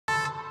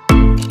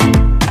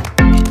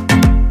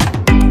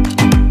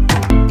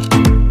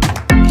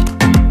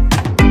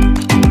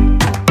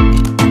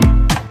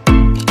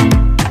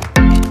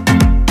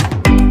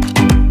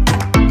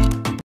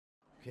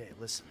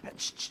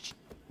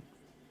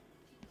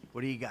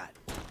What do you got?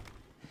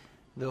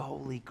 The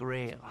Holy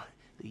Grail,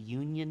 the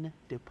Union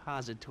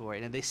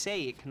Depository. And they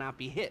say it cannot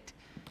be hit.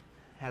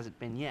 Hasn't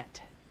been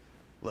yet.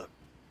 Look,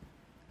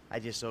 I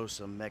just owe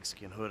some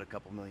Mexican hood a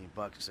couple $1 million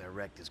because I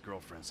wrecked his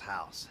girlfriend's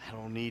house. I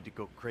don't need to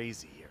go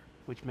crazy here.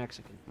 Which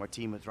Mexican?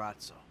 Martin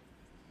Madrazo.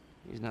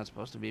 He's not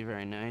supposed to be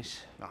very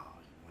nice. Oh,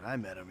 when I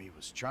met him, he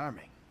was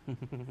charming. So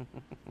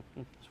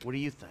what do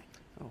you think?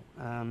 Oh,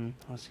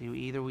 let's see.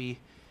 Either we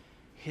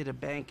hit a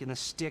bank in the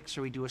sticks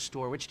or we do a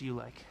store. Which do you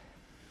like?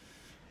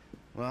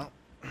 Well,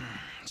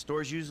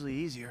 store's usually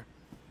easier.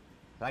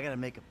 But I gotta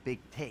make a big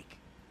take.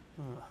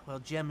 Well,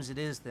 gems it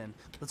is then.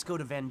 Let's go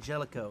to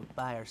Vangelico,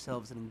 buy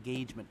ourselves an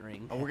engagement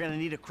ring. Oh, we're gonna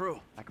need a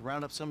crew. I can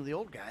round up some of the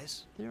old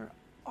guys. There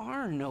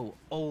are no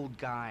old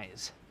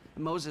guys.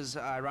 Moses,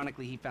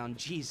 ironically, he found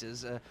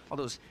Jesus. All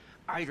those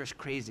Irish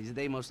crazies,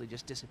 they mostly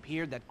just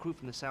disappeared. That crew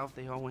from the south,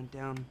 they all went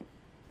down.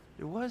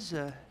 There was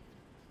an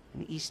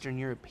Eastern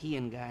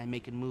European guy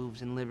making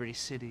moves in Liberty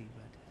City,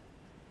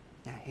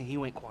 but he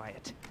went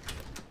quiet.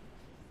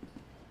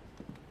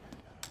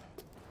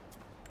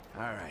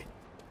 All right.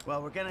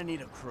 Well, we're gonna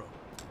need a crew.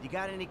 You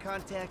got any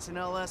contacts in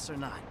LS or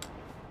not?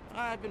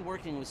 I've been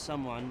working with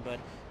someone, but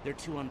they're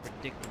too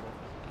unpredictable.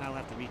 I'll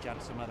have to reach out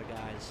to some other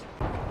guys.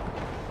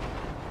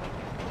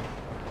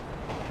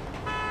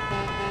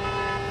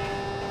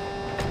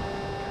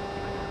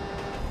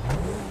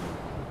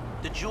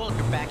 The jewelers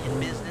are back in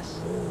business.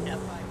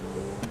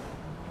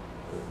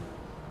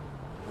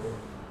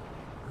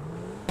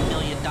 $1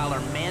 million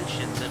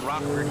mansions in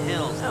Rockford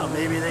Hills. Oh,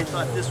 maybe they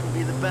thought this would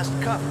be the best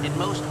cover. And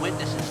most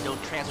witnesses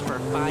don't transfer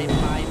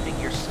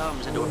five-figure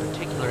sums into a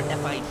particular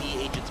FIB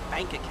agent's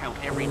bank account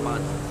every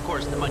month. Of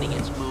course, the money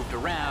gets moved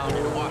around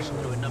and washed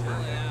through a number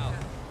of...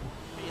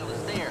 Mail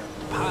is there.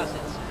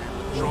 Deposits,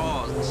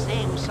 withdrawals, the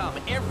same sum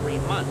every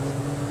month.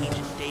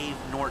 Agent Dave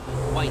Norton,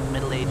 white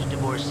middle-aged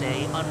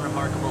divorcee,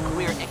 unremarkable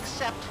career,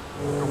 except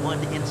for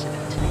one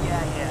incident.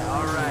 Yeah,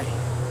 all right.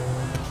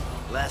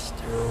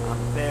 Lester, I'm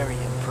very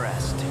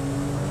impressed.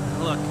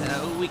 Look,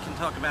 we can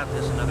talk about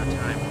this another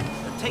time.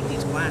 Take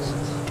these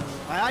glasses.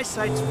 My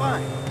eyesight's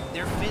fine.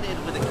 They're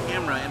fitted with a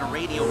camera and a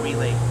radio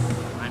relay.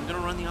 I'm gonna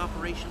run the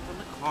operation from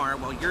the car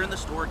while you're in the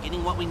store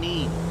getting what we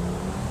need.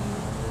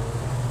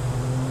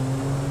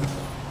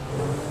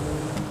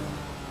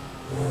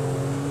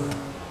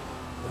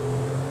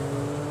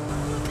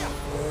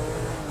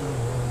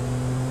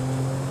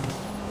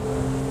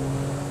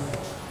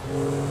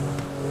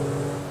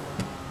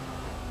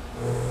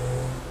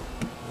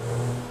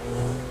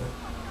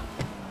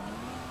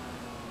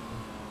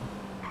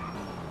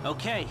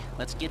 Okay,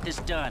 let's get this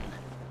done.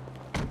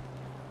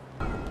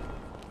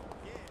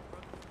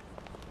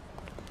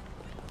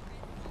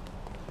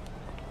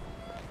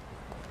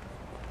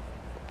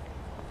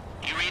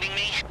 You reading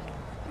me?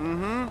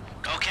 Mm-hmm.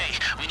 Okay,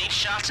 we need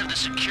shots of the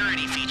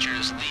security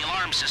features, the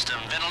alarm system,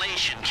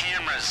 ventilation,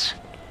 cameras.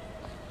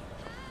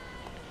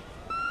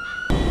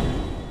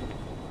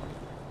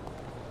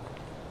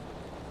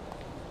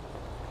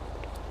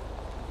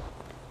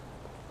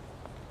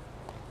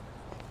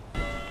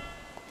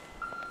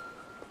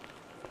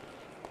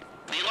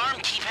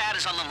 Keypad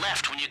is on the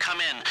left when you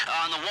come in,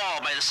 on the wall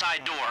by the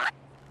side door.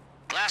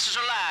 Glasses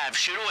are live,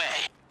 shoot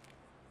away.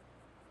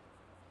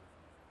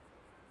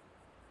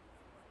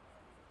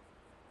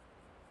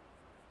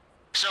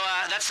 So,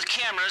 that's the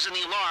cameras and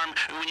the alarm.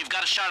 When you've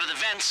got a shot of the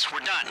vents, we're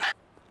done.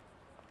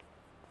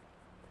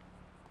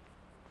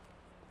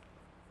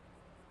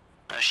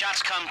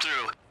 Shots come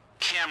through.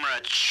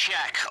 Camera,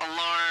 check.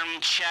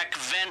 Alarm, check.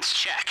 Vents,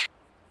 check.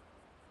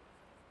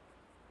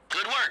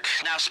 Good work.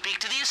 Now speak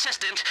to the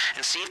assistant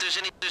and see if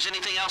there's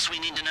anything else we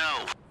need to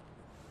know.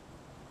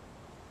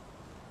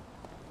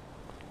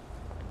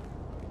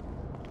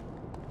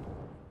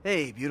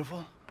 Hey,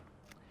 beautiful.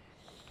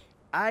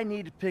 I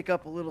need to pick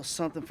up a little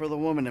something for the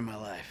woman in my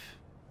life.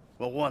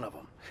 Well, one of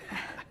them.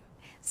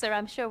 Sir,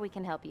 I'm sure we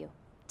can help you.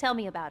 Tell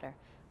me about her.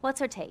 What's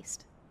her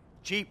taste?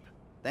 Cheap.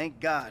 Thank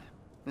God.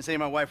 This ain't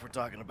my wife we're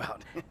talking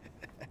about.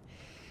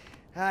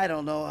 I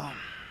don't know.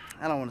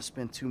 I don't want to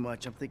spend too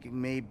much. I'm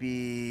thinking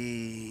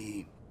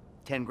maybe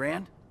 10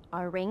 grand?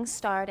 Our rings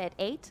start at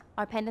 8,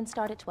 our pendants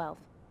start at 12.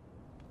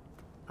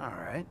 All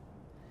right.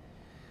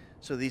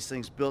 So these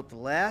things built to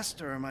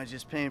last, or am I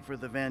just paying for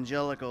the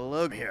Vangelico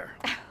logo here?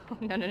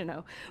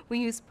 No. We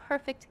use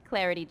perfect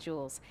clarity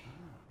jewels.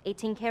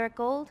 18 karat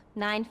gold,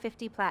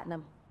 950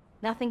 platinum.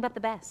 Nothing but the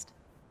best.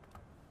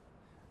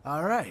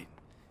 All right.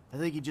 I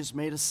think you just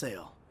made a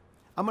sale.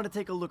 I'm gonna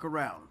take a look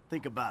around,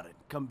 think about it,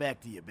 come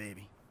back to you,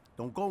 baby.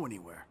 Don't go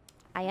anywhere.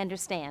 I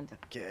understand.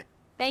 Okay.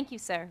 Thank you,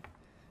 sir.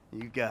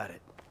 You got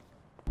it.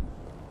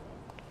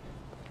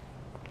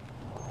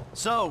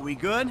 So, we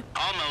good?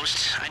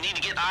 Almost. I need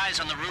to get eyes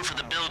on the roof of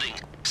the building.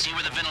 See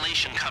where the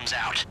ventilation comes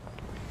out.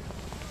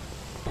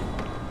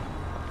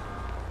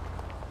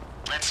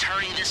 Let's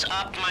hurry this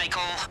up,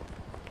 Michael.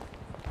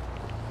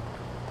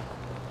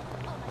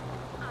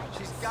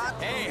 She's got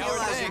to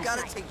realize you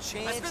gotta take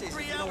chances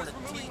if you don't want to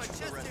teach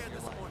her the rest of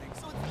your life.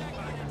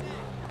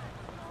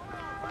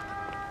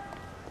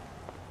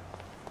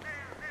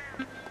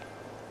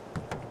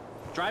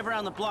 Drive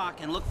around the block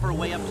and look for a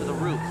way up to the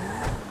roof.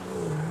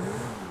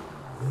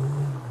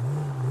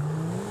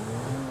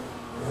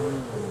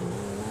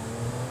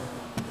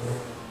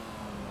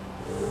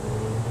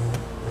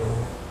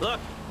 Look,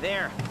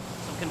 there.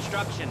 Some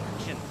construction.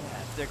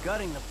 If they're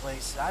gutting the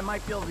place, I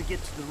might be able to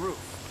get to the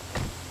roof.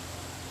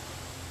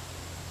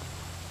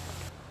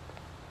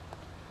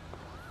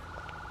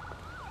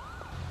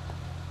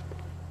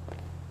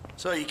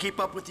 So, you keep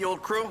up with the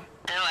old crew?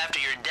 Well, after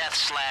your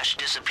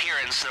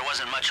death/disappearance, there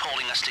wasn't much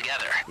holding us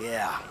together.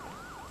 Yeah.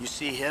 You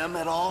see him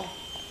at all?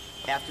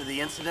 After the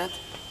incident?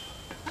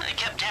 I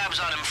kept tabs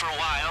on him for a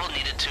while,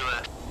 needed to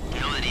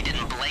know that he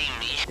didn't blame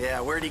me.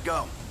 Yeah, where'd he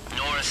go?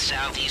 North,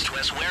 south, east,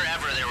 west,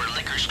 wherever there were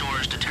liquor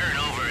stores to turn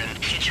over and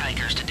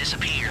hitchhikers to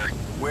disappear.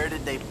 Where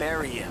did they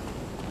bury him?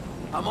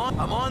 I'm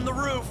on the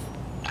roof.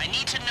 I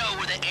need to know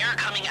where the air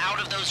coming out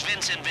of those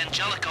vents in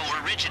Vangelico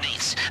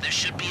originates. There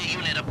should be a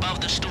unit above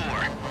the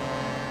store.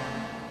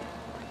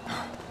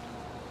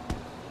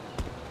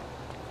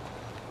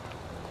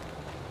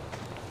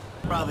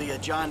 Probably a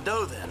John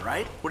Doe then,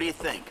 right? What do you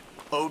think?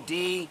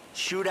 OD,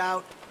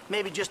 shootout,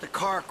 maybe just a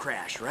car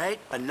crash, right?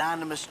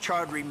 Anonymous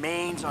charred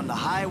remains on the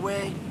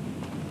highway.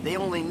 They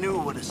only knew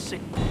what a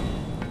sick...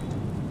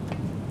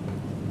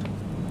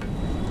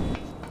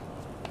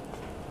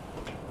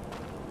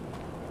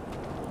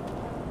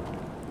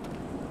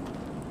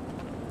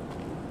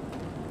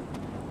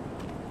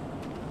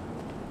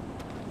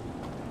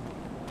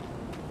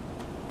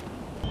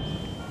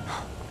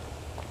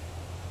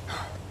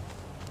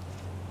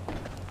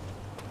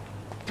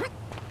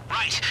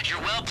 Right, you're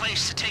well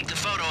placed to take the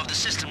photo of the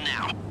system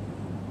now.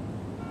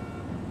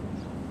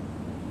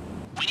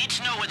 We need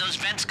to know where those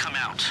vents come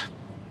out.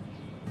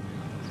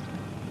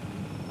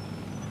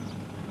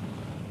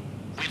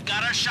 We've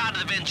got our shot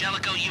of the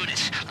Vangelico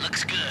unit.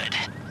 Looks good.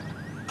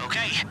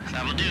 Okay,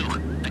 that'll do.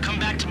 Now come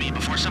back to me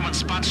before someone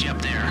spots you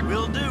up there.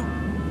 Will do.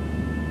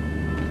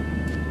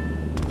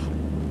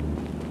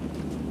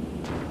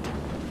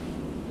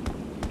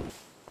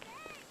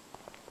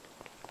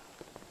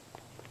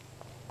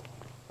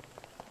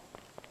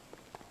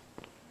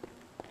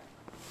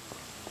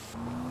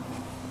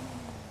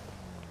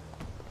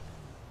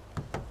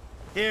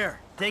 Here,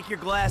 take your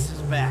glasses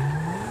back.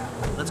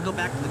 Let's go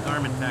back to the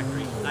garment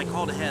factory. I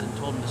called ahead and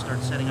told him to start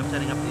setting up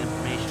the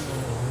information.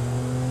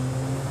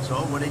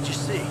 So, what did you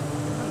see?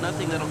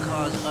 Nothing that'll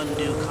cause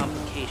undue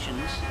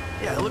complications.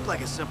 Yeah, it looked like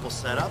a simple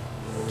setup.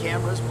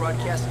 Cameras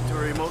broadcasting to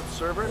a remote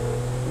server.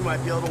 We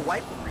might be able to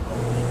wipe them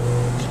remotely.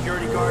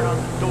 Security guard on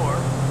the door.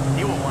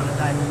 He won't want to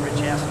dive a rich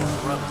asshole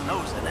to rub his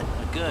nose in it.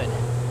 Good.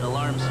 The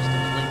alarm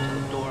system's linked to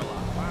the door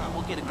lock.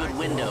 We'll get a good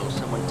window.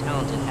 Someone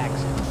talented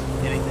hacks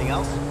it. Anything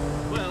else?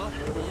 Well,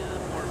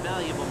 more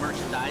valuable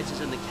merchandise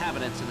is in the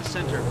cabinets in the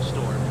center of the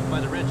store,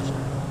 by the register.